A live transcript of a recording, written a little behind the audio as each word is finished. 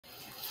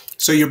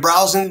So you're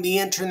browsing the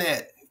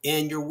internet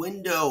and your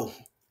window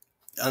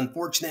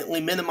unfortunately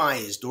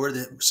minimized or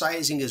the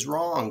sizing is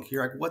wrong.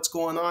 You're like, what's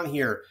going on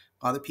here?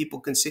 Other people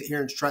can sit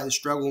here and try to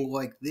struggle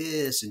like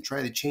this and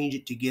try to change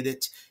it to get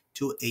it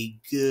to a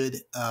good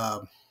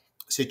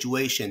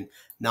situation.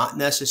 Not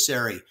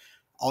necessary.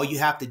 All you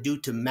have to do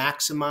to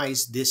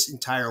maximize this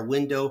entire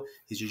window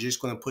is you're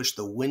just going to push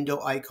the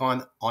window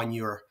icon on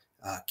your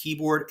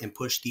keyboard and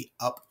push the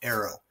up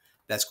arrow.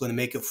 That's going to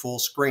make it full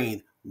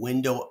screen.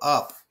 Window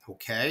up,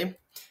 okay?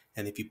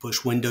 And if you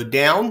push window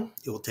down,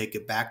 it will take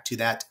it back to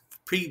that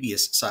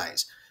previous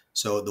size.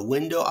 So the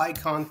window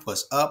icon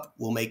plus up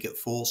will make it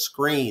full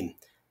screen.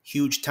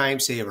 Huge time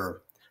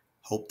saver.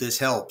 Hope this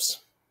helps.